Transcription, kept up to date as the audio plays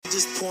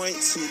point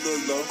to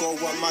the logo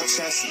on my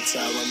chest and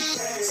tell them,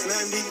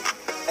 Slendy,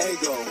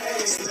 ego,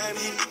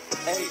 Slendy,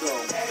 ego,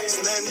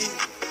 Slendy,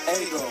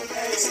 ego,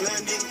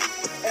 Slendy,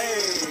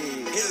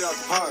 hey. Hit it up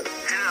hard.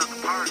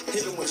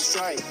 Hit him with a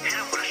strike.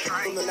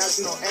 From the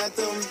national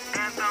anthem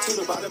to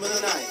the bottom of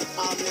the night.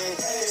 Amen.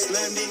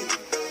 Slendy,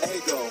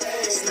 ego,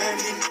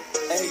 Slendy,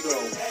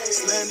 ego,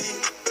 Slendy,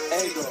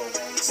 ego,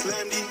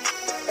 Slendy,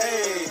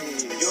 hey.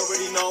 You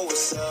already know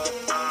what's up.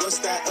 What's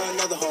that?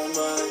 Another home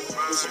run.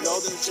 We should know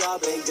the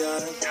job ain't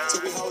done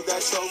till we hold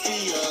that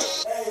trophy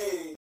up.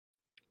 Hey.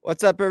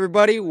 What's up,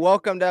 everybody?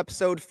 Welcome to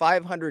episode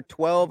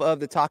 512 of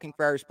the Talking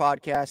Friars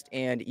podcast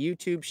and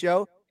YouTube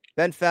show.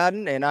 Ben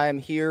Fadden, and I am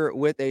here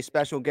with a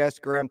special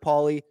guest, Graham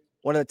Pauley,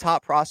 one of the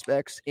top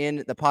prospects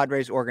in the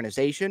Padres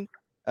organization.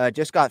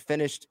 Just got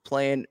finished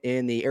playing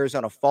in the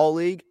Arizona Fall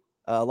League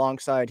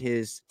alongside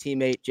his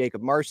teammate,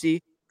 Jacob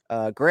Marcy.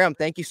 Graham,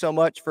 thank you so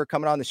much for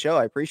coming on the show.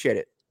 I appreciate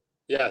it.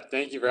 Yeah,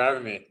 thank you for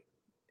having me.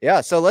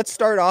 Yeah, so let's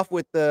start off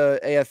with the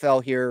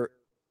AFL here.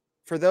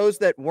 For those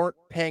that weren't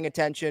paying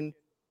attention,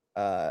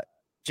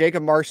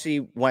 Jacob Marcy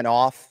went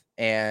off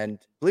and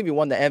I believe he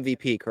won the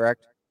MVP,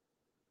 correct?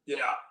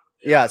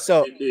 Yeah.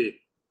 So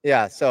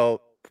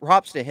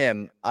props to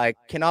him. I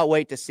cannot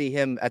wait to see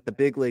him at the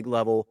big league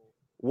level.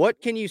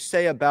 What can you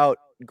say about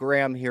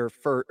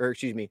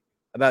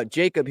about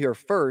Jacob here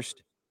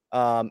first,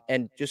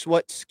 and just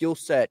what skill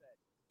set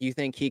you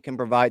think he can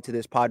provide to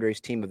this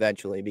Padres team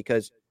eventually?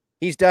 Because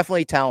he's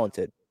definitely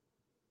talented.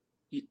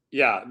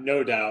 Yeah,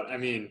 no doubt. I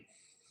mean,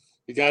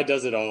 the guy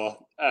does it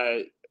all.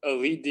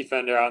 Elite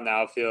defender out in the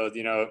outfield,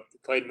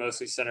 played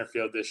mostly center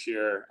field this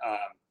year,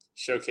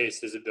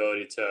 showcased his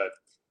ability to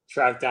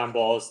track down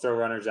balls, throw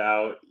runners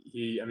out.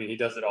 He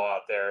does it all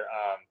out there.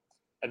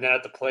 And then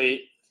at the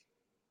plate,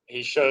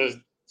 he showed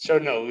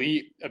an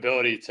elite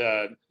ability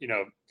to,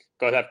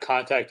 both have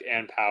contact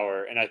and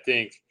power. And I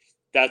think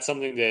that's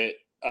something that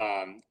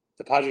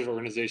the Padres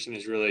organization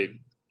is really,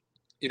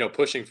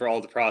 pushing for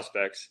all the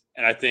prospects.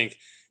 And I think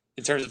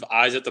in terms of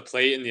eyes at the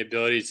plate and the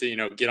ability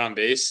to, get on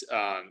base,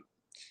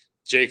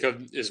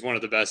 Jacob is one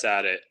of the best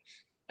at it.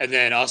 And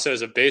then also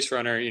as a base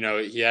runner,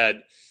 he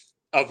had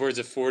upwards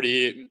of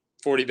 40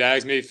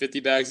 bags, maybe 50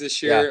 bags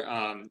this year.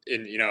 Yeah.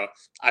 And,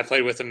 I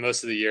played with him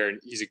most of the year, and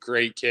he's a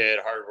great kid,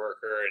 hard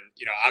worker.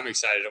 And, I'm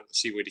excited to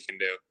see what he can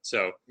do.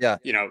 So, yeah,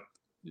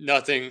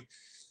 nothing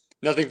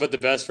but the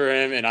best for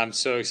him. And I'm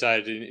so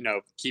excited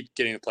to, keep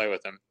getting to play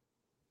with him.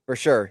 For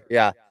sure.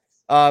 Yeah.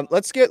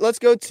 Let's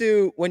go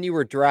to when you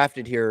were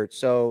drafted here.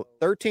 So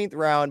 13th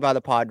round by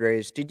the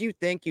Padres. Did you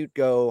think you'd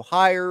go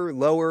higher,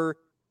 lower?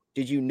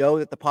 Did you know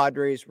that the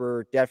Padres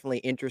were definitely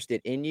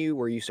interested in you?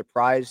 Were you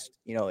surprised,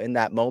 in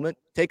that moment?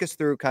 Take us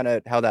through kind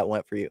of how that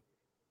went for you.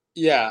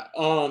 Yeah.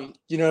 Going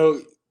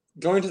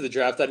to the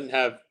draft, I didn't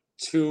have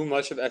too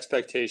much of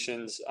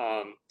expectations.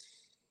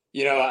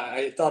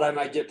 I thought I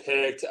might get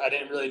picked. I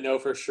didn't really know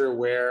for sure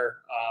where.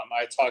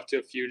 I talked to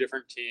a few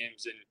different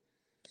teams, and,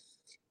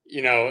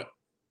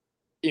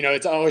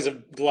 it's always a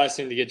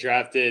blessing to get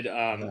drafted.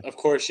 Of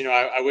course,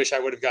 I wish I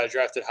would have got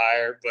drafted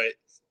higher, but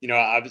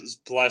I was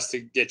blessed to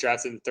get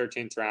drafted in the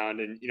 13th round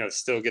and,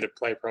 still get to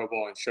play pro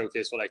ball and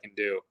showcase what I can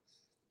do.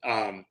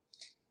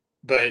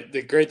 But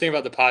the great thing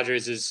about the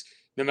Padres is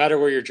no matter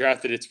where you're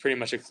drafted, it's pretty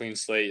much a clean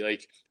slate.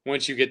 Like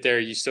once you get there,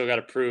 you still got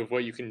to prove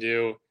what you can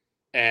do.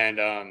 And,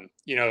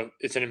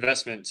 it's an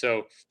investment.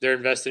 So they're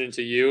invested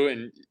into you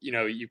and,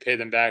 you pay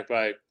them back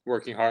by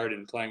working hard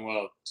and playing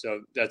well.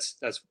 So that's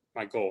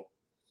my goal.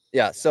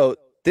 Yeah. So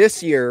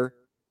this year,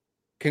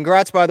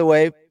 congrats, by the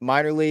way,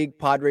 minor league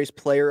Padres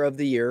player of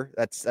the year.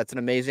 That's an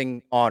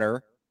amazing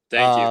honor.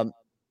 Thank you.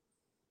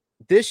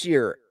 This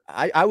year,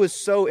 I was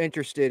so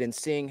interested in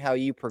seeing how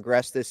you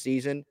progressed this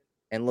season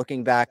and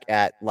looking back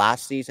at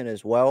last season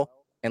as well.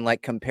 And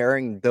like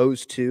comparing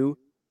those two,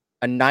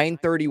 a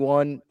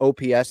 931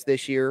 OPS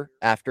this year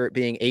after it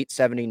being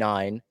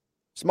 879,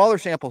 smaller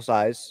sample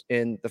size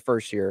in the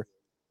first year,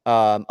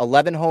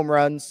 11 home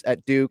runs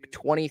at Duke,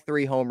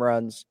 23 home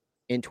runs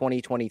in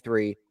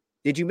 2023.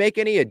 Did you make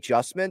any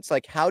adjustments?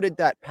 Like, how did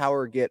that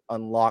power get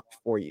unlocked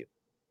for you?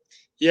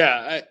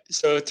 Yeah.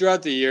 So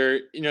throughout the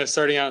year,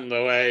 starting out in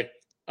low A,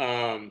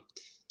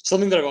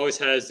 something that I've always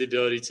had is the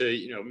ability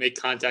to,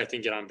 make contact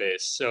and get on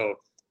base. So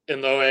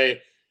in low A,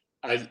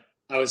 I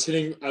was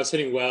hitting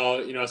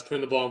well, I was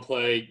putting the ball in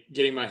play,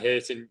 getting my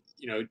hits and,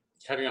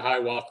 having a high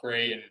walk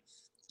rate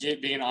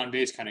and being an on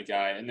base kind of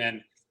guy. And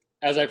then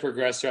as I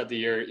progressed throughout the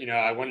year,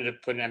 I wanted to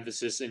put an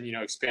emphasis and,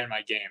 expand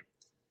my game.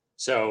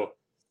 So,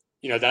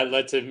 that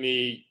led to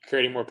me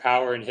creating more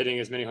power and hitting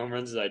as many home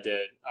runs as I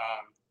did.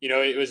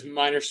 It was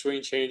minor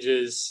swing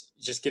changes,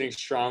 just getting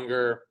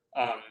stronger,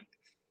 a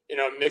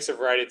mix of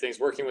variety of things,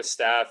 working with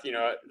staff.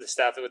 The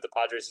staff with the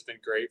Padres has been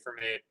great for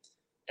me.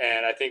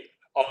 And I think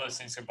all those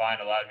things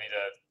combined allowed me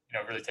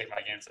to, really take my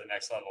game to the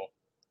next level.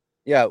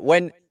 Yeah.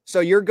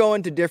 So you're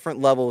going to different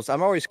levels.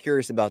 I'm always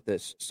curious about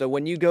this. So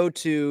when you go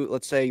to,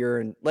 let's say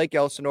you're in Lake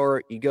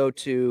Elsinore, you go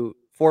to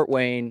Fort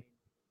Wayne,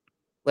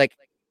 like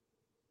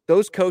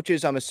those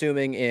coaches, I'm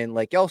assuming in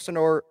Lake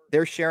Elsinore,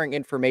 they're sharing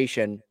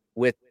information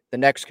with the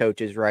next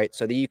coaches, right?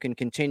 So that you can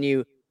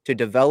continue to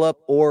develop,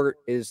 or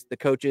is the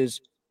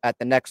coaches at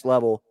the next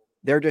level,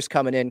 they're just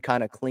coming in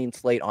kind of clean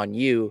slate on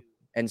you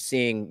and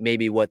seeing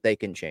maybe what they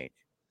can change?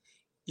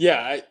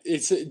 Yeah,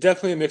 it's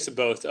definitely a mix of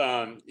both.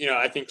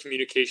 I think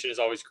communication is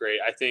always great.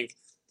 I think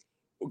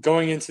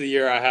going into the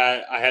year,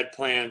 I had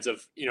plans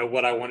of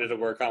what I wanted to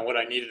work on, what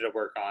I needed to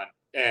work on,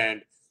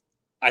 and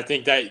I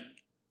think that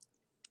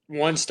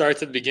one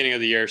starts at the beginning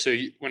of the year. So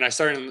when I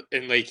started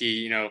in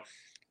Lakey,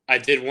 I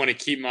did want to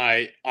keep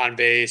my on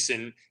base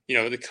and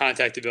the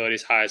contact ability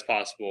as high as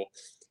possible.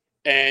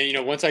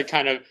 And once I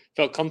kind of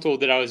felt comfortable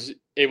that I was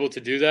able to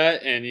do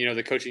that, and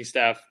the coaching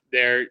staff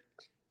there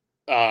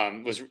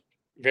was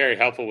very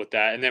helpful with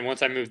that. And then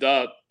once I moved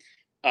up,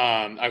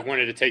 I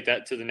wanted to take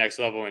that to the next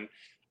level. And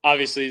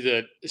obviously,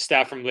 the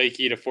staff from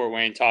Lakey to Fort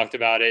Wayne talked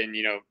about it and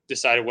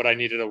decided what I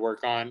needed to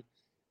work on.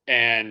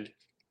 And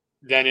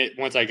then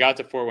once I got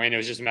to Fort Wayne, it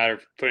was just a matter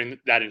of putting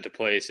that into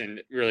place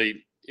and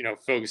really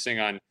focusing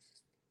on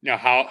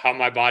how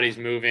my body's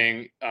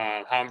moving,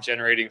 how I'm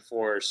generating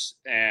force,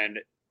 and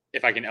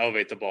if I can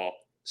elevate the ball.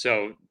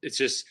 So it's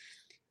just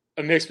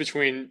a mix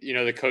between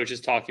the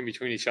coaches talking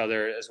between each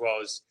other, as well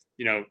as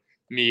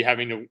me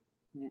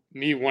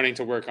wanting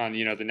to work on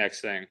the next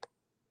thing.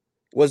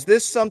 Was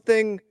this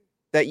something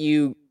that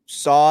you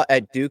saw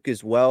at Duke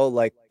as well,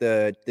 like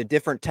the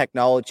different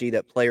technology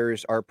that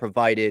players are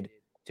provided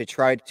to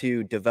try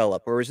to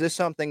develop, or is this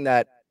something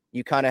that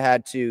you kind of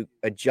had to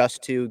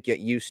adjust to, get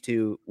used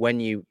to when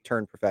you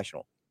turned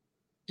professional?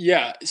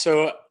 Yeah,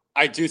 so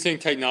I do think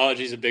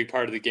technology is a big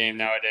part of the game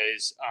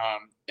nowadays,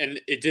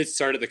 and it did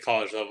start at the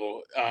college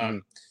level.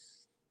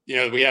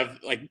 We have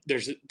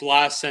there's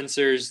blast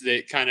sensors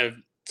that kind of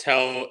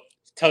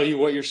tell you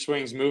what your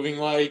swing's moving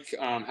like,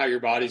 how your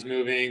body's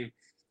moving.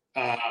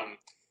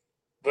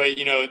 But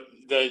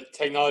the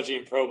technology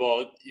in pro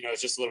ball,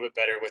 is just a little bit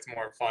better with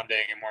more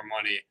funding and more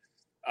money.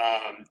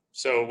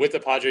 So with the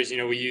Padres,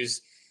 we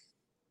use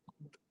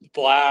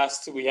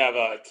blast. We have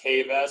a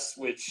KVS,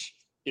 which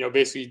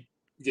basically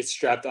gets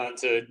strapped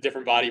onto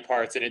different body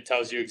parts, and it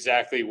tells you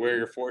exactly where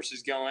your force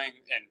is going,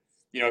 and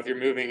if you're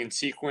moving in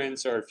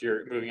sequence or if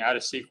you're moving out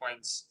of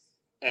sequence.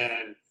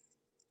 And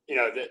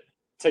the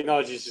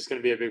technology is just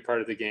going to be a big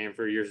part of the game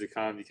for years to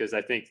come, because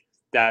I think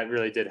that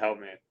really did help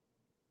me.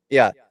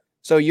 Yeah.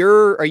 So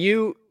are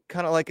you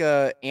kind of like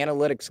a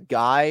analytics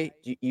guy?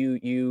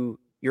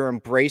 You're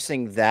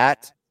embracing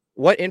that.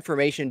 What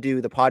information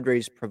do the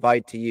Padres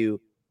provide to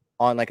you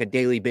on like a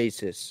daily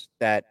basis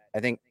that I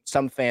think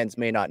some fans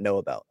may not know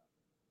about?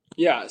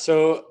 Yeah.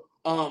 So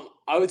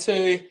I would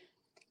say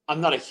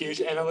I'm not a huge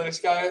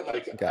analytics guy.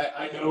 Okay.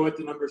 I know what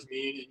the numbers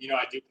mean, and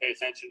I do pay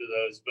attention to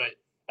those,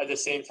 but at the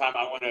same time,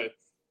 I want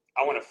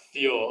to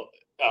feel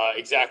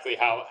exactly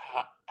how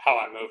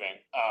I'm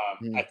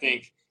moving. I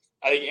think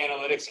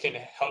analytics can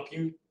help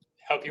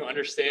you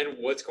understand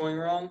what's going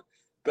wrong,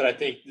 but I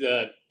think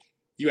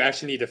you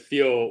actually need to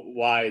feel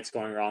why it's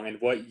going wrong and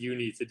what you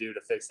need to do to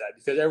fix that,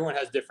 because everyone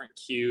has different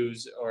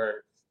cues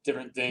or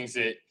different things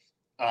that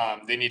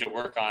they need to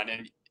work on.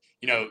 And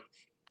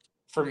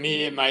for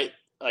me, it might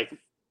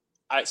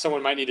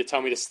someone might need to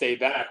tell me to stay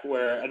back,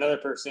 where another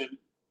person,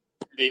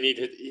 they need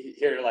to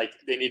hear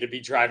they need to be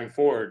driving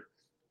forward,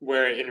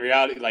 where in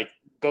reality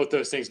both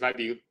those things might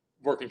be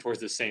working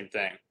towards the same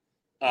thing.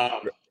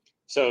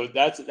 So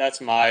that's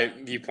my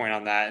viewpoint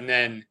on that. And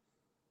then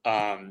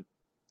talking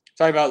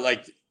about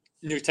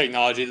new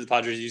technology that the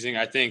Padres are using,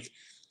 I think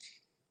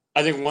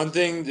one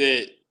thing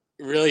that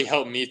really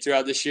helped me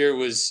throughout this year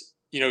was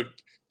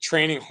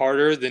training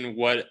harder than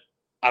what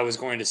I was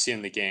going to see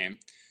in the game.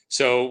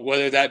 So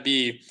whether that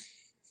be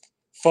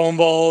foam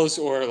balls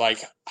or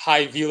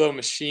high velo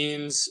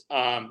machines,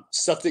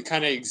 stuff that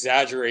kind of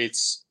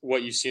exaggerates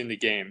what you see in the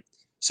game.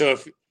 So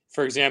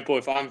for example,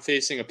 if I'm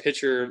facing a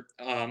pitcher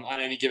on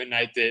any given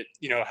night that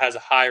has a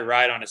high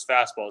ride on his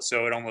fastball,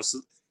 so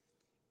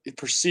the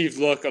perceived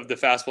look of the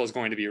fastball is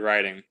going to be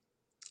riding,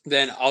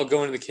 then I'll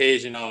go into the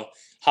cage and I'll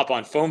hop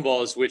on foam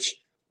balls, which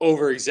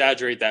over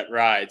exaggerate that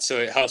ride. So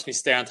it helps me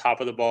stay on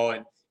top of the ball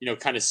and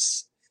kind of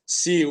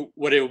see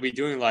what it will be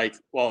doing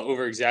while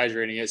over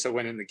exaggerating it. So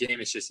when in the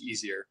game, it's just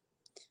easier.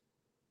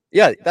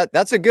 Yeah,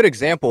 that's a good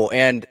example.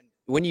 And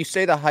when you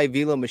say the high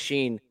velo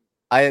machine,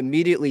 I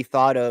immediately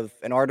thought of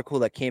an article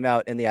that came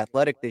out in The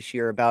Athletic this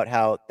year about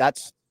how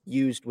that's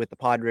used with the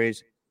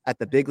Padres at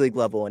the big league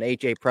level, and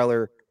AJ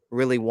Preller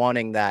really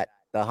wanting the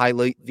high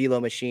velo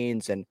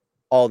machines and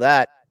all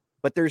that.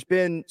 But there's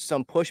been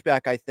some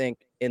pushback, I think,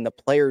 in the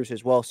players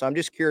as well. So I'm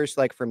just curious,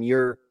 from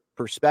your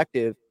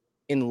perspective,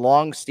 in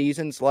long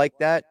seasons like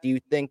that, do you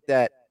think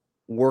that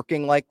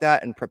working like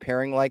that and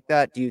preparing like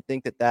that, do you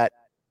think that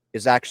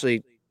is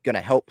actually going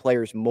to help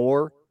players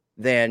more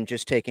than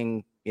just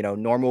taking,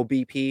 normal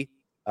BP?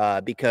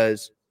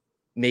 Because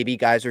maybe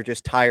guys are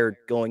just tired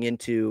going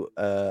into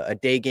a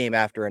day game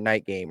after a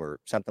night game or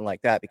something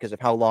like that because of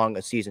how long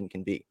a season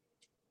can be.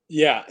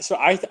 Yeah, so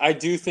I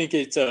do think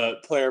it's a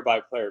player by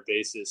player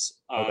basis.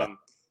 Okay.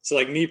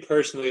 So me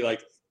personally,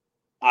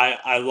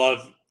 I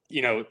love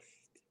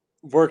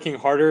working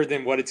harder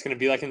than what it's going to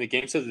be like in the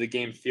game, so that the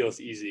game feels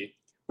easy.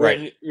 Where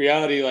Right. in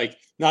reality, like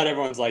not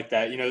everyone's like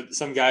that.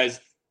 Some guys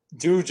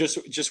do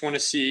just want to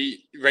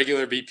see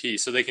regular BP,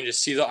 so they can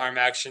just see the arm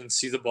action,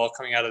 see the ball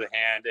coming out of the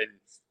hand,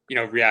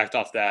 and react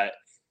off that.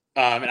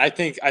 And I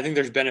think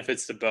there's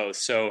benefits to both.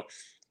 So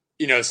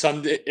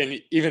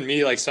and even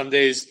me, like some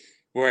days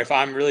where if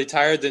I'm really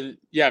tired, then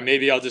yeah,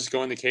 maybe I'll just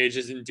go in the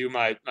cages and do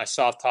my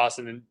soft toss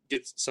and then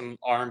get some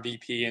arm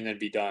BP and then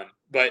be done.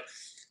 But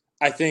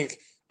I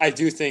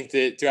do think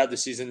that throughout the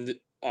season,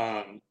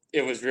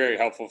 it was very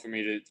helpful for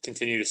me to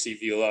continue to see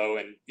velo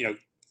and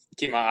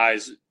keep my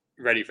eyes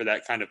ready for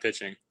that kind of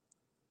pitching.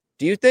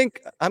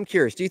 I'm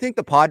curious, do you think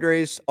the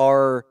Padres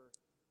are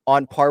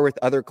on par with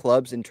other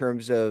clubs in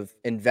terms of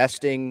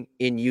investing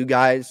in you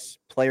guys,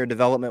 player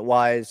development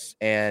wise,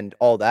 and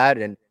all that?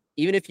 And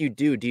even if you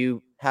do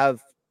you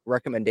have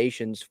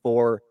recommendations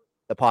for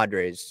the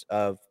Padres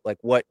of like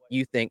what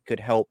you think could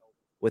help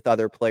with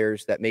other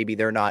players that maybe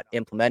they're not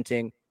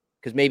implementing?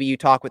 Because maybe you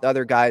talk with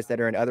other guys that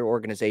are in other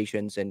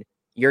organizations and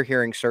you're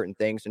hearing certain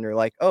things and you're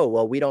like, oh,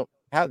 well, we don't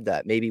have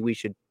that. Maybe we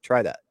should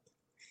try that.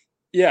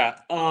 Yeah,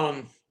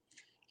 I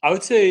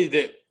would say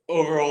that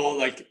overall,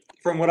 like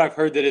from what I've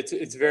heard, that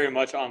it's very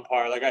much on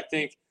par. Like I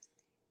think,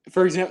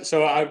 for example,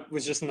 so I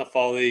was just in the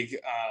fall league,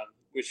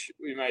 which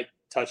we might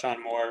touch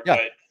on more, Yeah.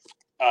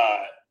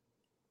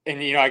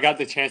 and I got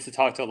the chance to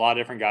talk to a lot of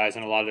different guys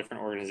in a lot of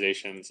different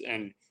organizations,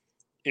 and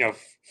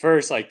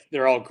first, like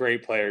they're all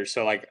great players,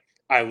 so like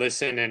I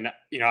listen and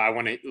I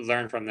want to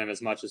learn from them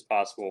as much as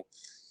possible,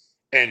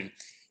 and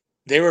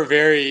they were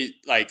very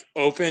like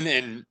open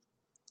and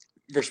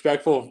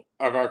respectful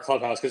of our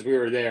clubhouse because we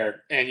were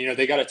there, and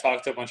they got to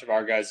talk to a bunch of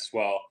our guys as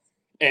well,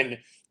 and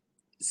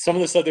some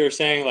of the stuff they were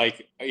saying,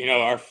 like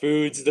our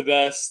food's the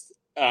best.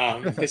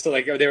 So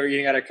like they were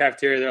eating at a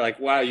cafeteria, they're like,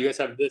 wow, you guys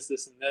have this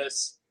and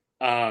this.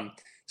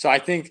 So I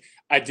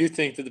do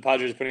think that the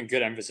Padres are putting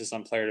good emphasis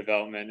on player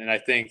development, and I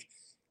think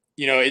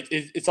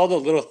it's all the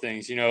little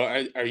things.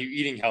 Are you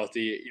eating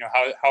healthy?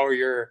 How are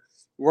your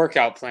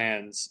workout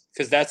plans?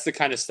 Because that's the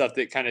kind of stuff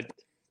that kind of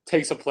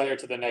takes a player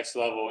to the next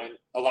level and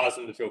allows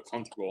them to feel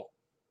comfortable.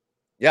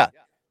 Yeah.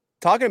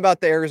 Talking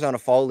about the Arizona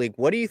Fall League,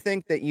 what do you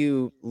think that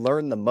you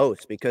learned the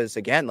most? Because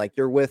again, like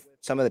you're with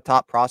some of the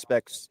top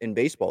prospects in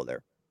baseball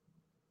there.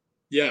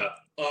 Yeah.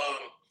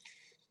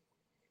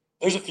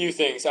 There's a few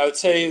things. I would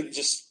say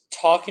just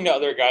talking to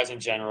other guys in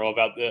general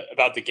about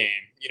the game.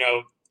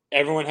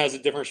 Everyone has a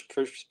different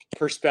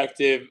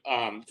perspective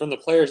from the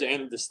players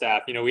and the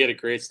staff. We had a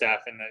great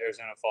staff in the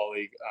Arizona Fall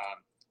League.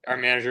 Our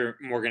manager,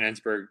 Morgan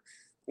Ensberg,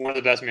 one of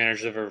the best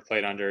managers I've ever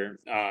played under,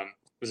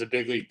 was a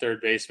big league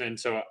third baseman.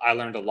 So I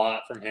learned a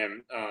lot from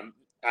him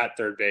at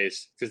third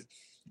base because,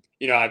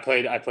 I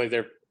played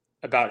there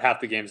about half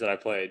the games that I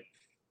played.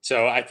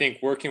 So I think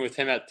working with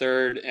him at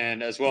third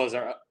and as well as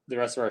the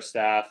rest of our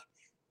staff,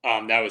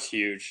 that was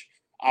huge.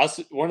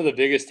 Also, one of the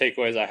biggest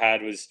takeaways I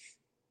had was,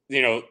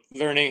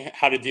 learning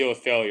how to deal with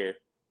failure.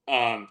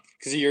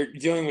 Because you're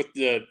dealing with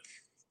the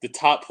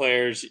top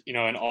players,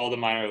 in all the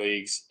minor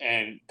leagues,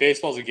 and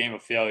baseball is a game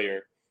of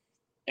failure.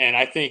 And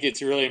I think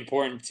it's really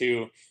important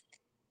to,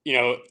 in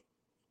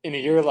a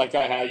year like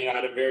I had, I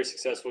had a very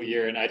successful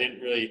year, and I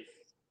didn't really,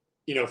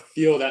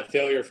 feel that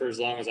failure for as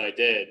long as I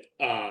did,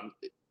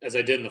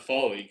 in the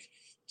fall league.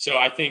 So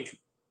I think,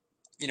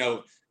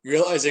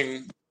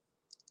 realizing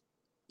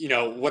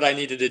what I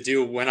needed to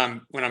do when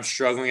I'm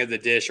struggling at the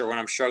dish or when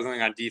I'm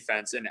struggling on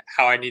defense and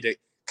how I need to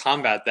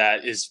combat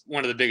that is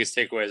one of the biggest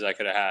takeaways I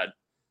could have had.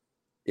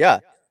 Yeah.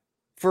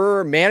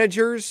 For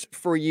managers,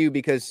 for you,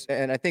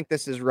 and I think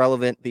this is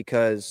relevant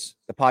because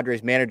the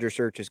Padres manager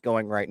search is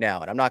going right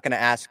now. And I'm not going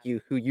to ask you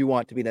who you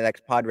want to be the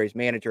next Padres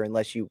manager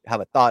unless you have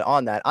a thought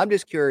on that. I'm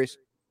just curious,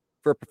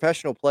 for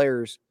professional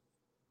players,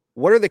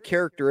 what are the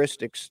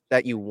characteristics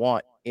that you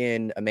want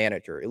in a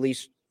manager? At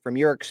least from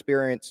your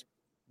experience,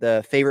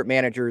 the favorite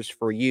managers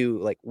for you,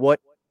 like what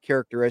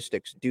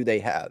characteristics do they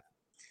have?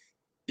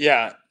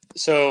 Yeah.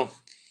 So,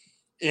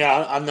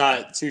 I'm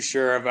not too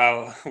sure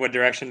about what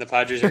direction the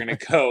Padres are going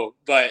to go,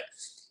 but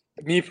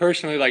me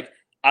personally, like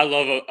I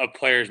love a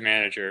player's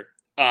manager.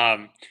 A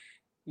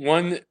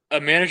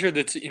manager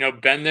that's,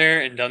 been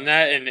there and done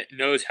that and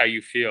knows how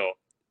you feel.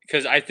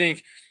 Because I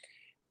think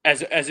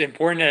as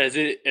important as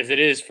it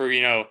is for,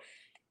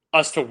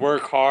 us to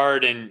work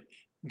hard and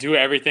do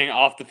everything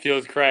off the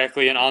field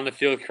correctly and on the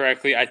field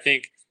correctly, I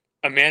think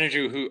a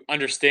manager who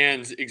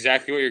understands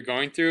exactly what you're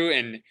going through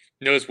and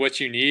knows what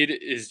you need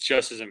is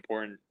just as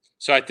important.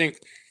 So I think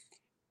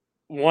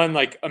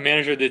like a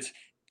manager that's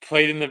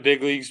played in the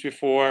big leagues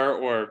before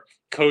or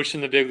coached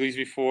in the big leagues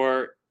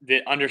before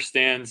that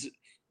understands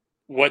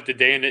what the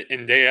day in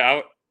and day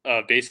out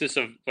basis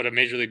of what a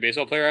Major League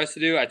Baseball player has to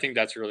do, I think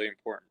that's really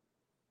important.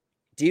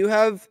 Do you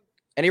have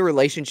any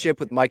relationship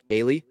with Mike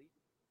Daly?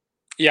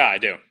 Yeah, I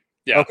do.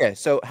 Yeah. Okay,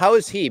 so how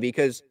is he?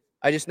 Because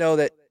I just know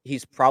that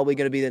he's probably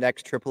going to be the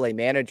next AAA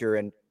manager,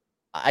 and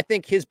I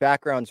think his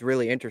background's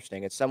really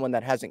interesting. It's someone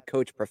that hasn't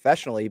coached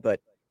professionally,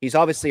 but he's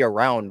obviously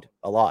around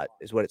a lot,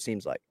 is what it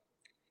seems like.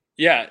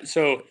 Yeah,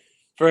 so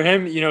for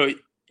him,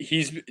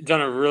 he's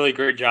done a really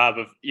great job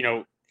of,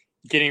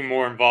 getting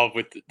more involved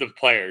with the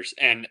players.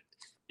 And,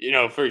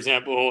 For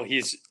example,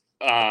 he's,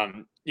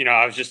 I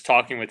was just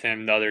talking with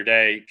him the other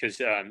day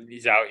because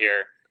he's out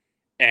here,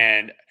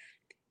 and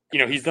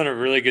he's done a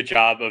really good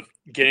job of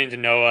getting to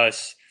know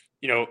us,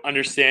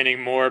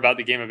 understanding more about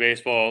the game of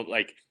baseball.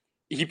 Like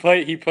he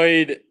played, he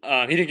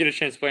didn't get a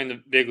chance to play in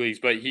the big leagues,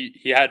 but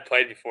he had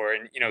played before,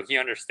 and he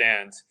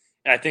understands.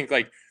 And I think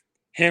like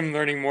him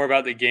learning more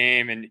about the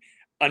game and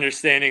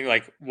understanding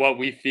like what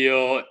we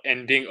feel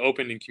and being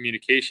open in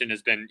communication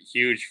has been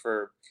huge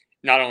for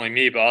not only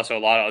me but also a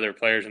lot of other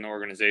players in the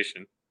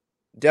organization.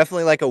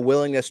 Definitely like a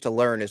willingness to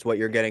learn is what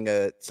you're getting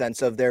a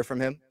sense of there from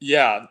him.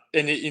 Yeah,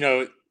 and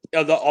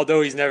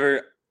although he's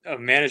never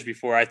managed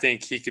before, I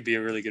think he could be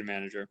a really good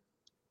manager.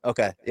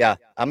 Okay, yeah,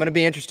 I'm going to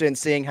be interested in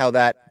seeing how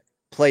that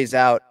plays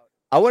out.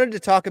 I wanted to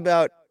talk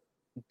about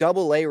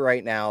Double-A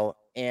right now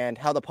and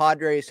how the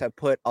Padres have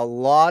put a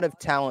lot of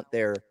talent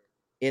there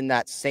in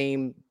that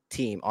same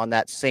team on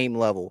that same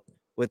level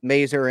with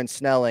Mazer and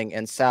Snelling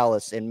and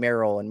Salas and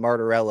Merrill and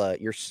Martorella,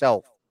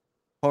 yourself,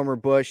 Homer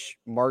Bush,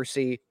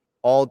 Marcy,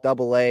 all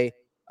Double-A,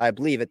 I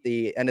believe, at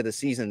the end of the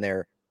season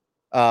there.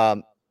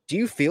 Do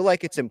you feel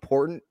like it's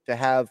important to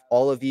have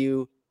all of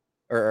you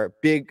or a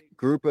big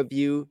group of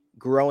you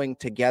growing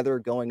together,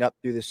 going up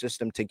through the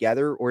system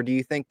together? Or do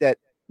you think that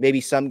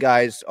maybe some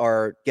guys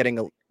are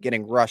getting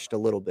rushed a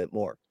little bit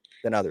more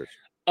than others?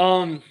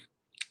 I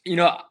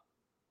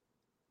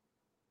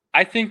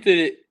think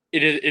that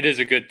it is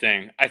a good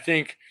thing. I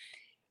think,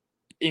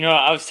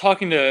 I was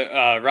talking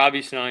to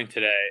Robbie Snelling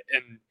today,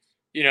 and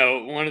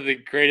one of the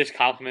greatest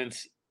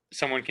compliments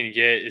someone can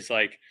get is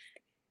like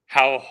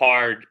how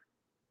hard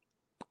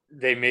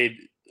they made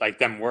like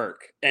them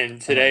work.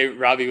 And today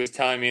Robbie was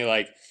telling me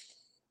like,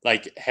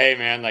 hey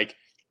man, like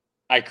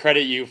I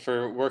credit you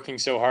for working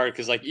so hard,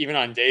 because like even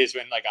on days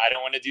when like I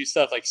don't want to do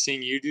stuff, like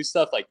seeing you do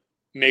stuff like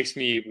makes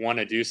me want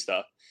to do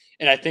stuff.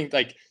 And I think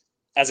like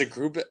as a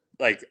group,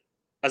 like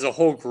as a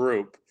whole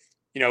group,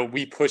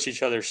 we push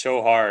each other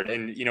so hard,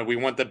 and we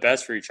want the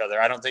best for each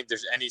other. I don't think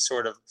there's any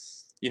sort of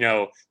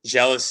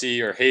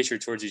jealousy or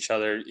hatred towards each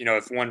other.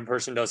 If one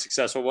person does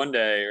successful one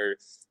day, or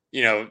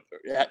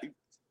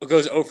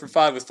goes 0 for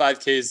 5 with 5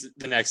 Ks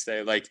the next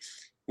day, like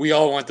we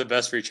all want the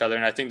best for each other.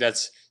 And I think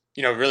that's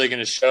really going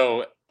to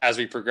show as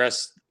we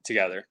progress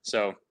together.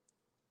 So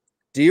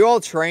do you all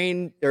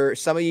train, or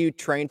some of you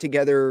train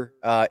together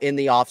in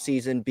the off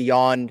season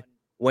beyond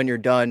when you're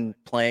done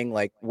playing,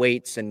 like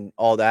weights and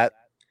all that?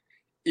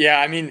 Yeah,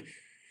 I mean,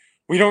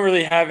 we don't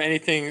really have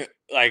anything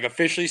like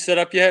officially set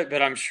up yet,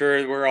 but I'm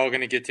sure we're all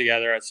going to get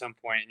together at some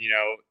point and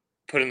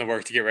put in the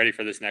work to get ready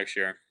for this next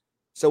year.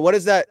 So what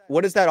does that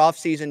off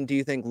season do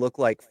you think look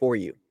like for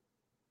you?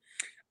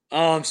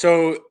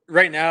 So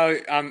right now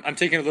I'm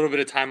taking a little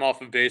bit of time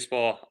off of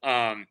baseball,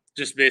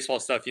 just baseball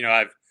stuff.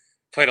 I've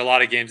played a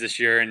lot of games this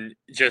year and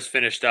just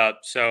finished up.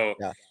 So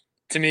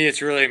to me,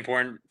 it's really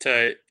important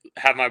to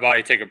have my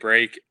body take a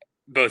break,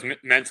 both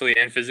mentally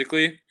and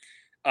physically,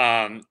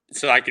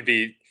 so I could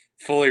be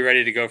fully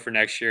ready to go for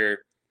next year.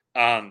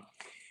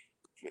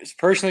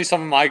 Personally,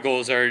 some of my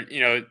goals are,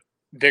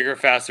 bigger,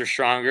 faster,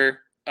 stronger.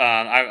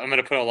 I'm going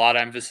to put a lot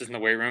of emphasis in the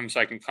weight room so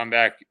I can come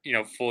back,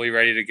 fully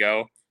ready to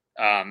go.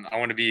 I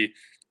want to be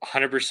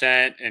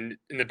 100% and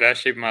in the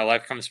best shape of my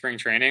life come spring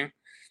training.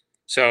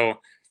 So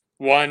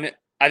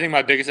I think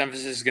my biggest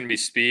emphasis is going to be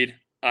speed.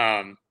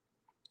 I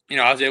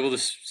was able to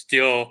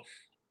steal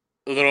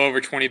a little over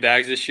 20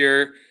 bags this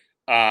year.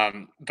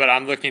 But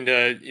I'm looking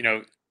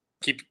to,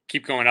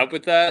 keep going up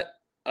with that.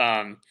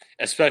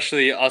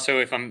 Especially also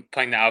if I'm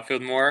playing the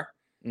outfield more,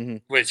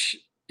 which,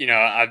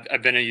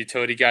 I've been a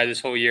utility guy this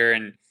whole year,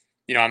 and,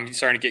 I'm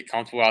starting to get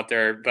comfortable out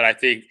there, but I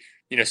think,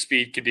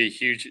 speed could be a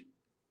huge,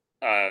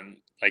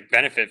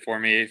 benefit for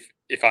me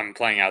if I'm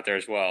playing out there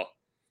as well.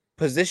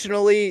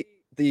 Positionally,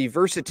 the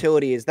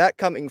versatility, is that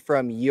coming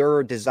from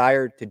your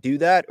desire to do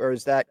that, or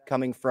is that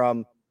coming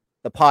from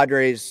the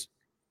Padres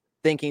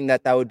thinking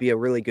that would be a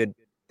really good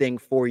thing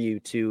for you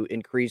to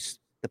increase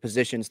the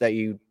positions that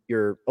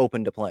you're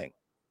open to playing?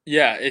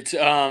 Yeah, it's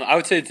I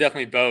would say it's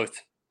definitely both.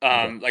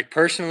 Like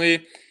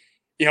personally,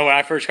 when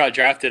I first got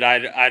drafted,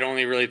 I'd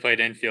only really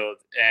played infield,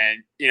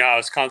 and I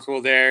was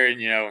comfortable there,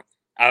 and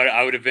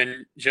I would have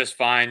been just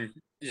fine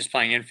just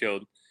playing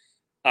infield.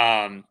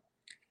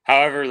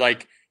 However,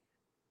 like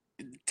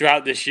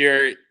throughout this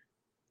year,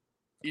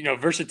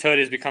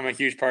 versatility has become a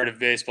huge part of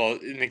baseball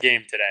in the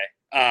game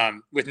today.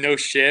 With no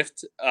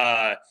shift,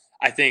 I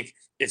think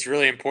it's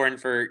really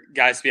important for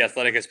guys to be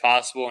athletic as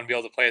possible and be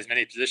able to play as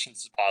many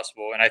positions as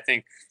possible. And I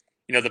think,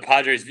 the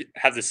Padres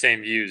have the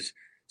same views.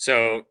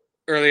 So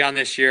early on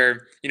this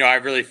year, I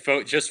really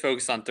just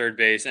focused on third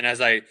base. And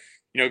as I,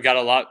 I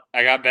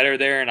got better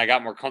there and I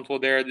got more comfortable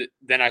there.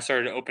 Then I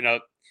started to open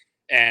up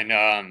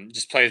and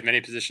just play as many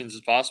positions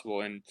as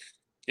possible. And,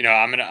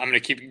 I'm going to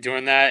keep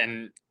doing that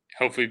and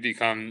hopefully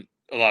become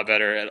a lot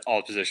better at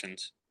all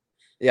positions.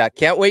 Yeah,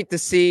 can't wait to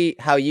see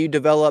how you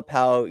develop,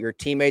 how your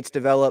teammates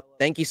develop.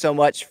 Thank you so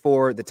much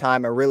for the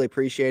time. I really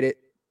appreciate it.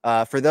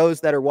 For those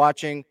that are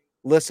watching,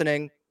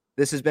 listening,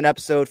 this has been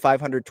episode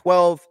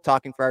 512,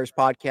 Talking Friars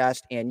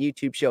podcast and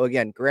YouTube show.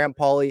 Again, Graham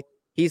Pauley,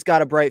 he's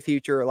got a bright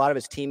future. A lot of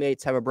his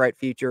teammates have a bright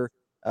future.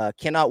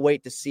 Cannot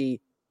wait to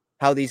see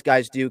how these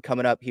guys do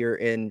coming up here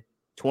in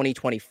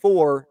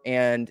 2024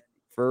 and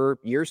for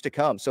years to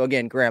come. So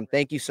again, Graham,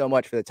 thank you so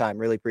much for the time.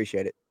 Really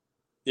appreciate it.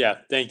 Yeah,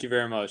 thank you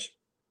very much.